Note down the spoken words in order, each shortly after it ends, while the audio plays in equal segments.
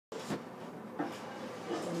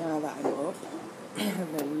Now that I'm up,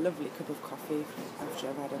 having a lovely cup of coffee after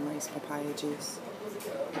I've had a nice papaya juice.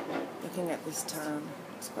 Looking at this town,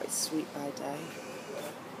 it's quite sweet by day.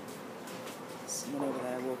 Someone over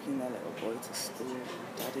there walking their little boy to school,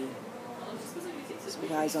 daddy. Some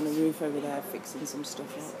guys on the roof over there fixing some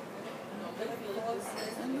stuff up.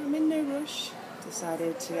 And I'm in no rush.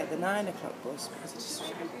 Decided to get the 9 o'clock bus because it's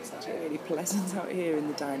actually really pleasant out here in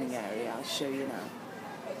the dining area. I'll show you now.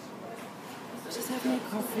 Just having a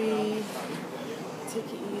coffee, take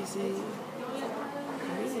it easy.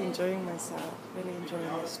 I'm really enjoying myself, really enjoying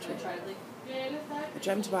this trip. I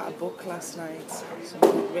dreamt about a book last night.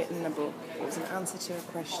 Someone had written a book. It was an answer to a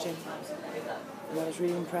question. And I was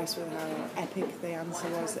really impressed with how epic the answer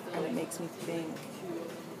was, and it makes me think,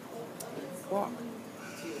 what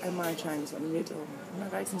am I trying to unriddle? Am I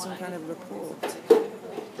writing some kind of report?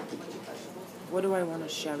 What do I want to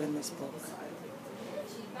show in this book?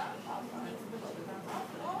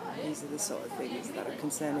 These are the sort of things that are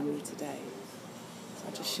concerning me today. So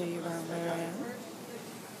I'll just show you around where I am.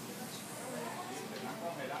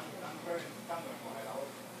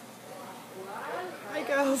 Hi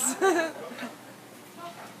girls!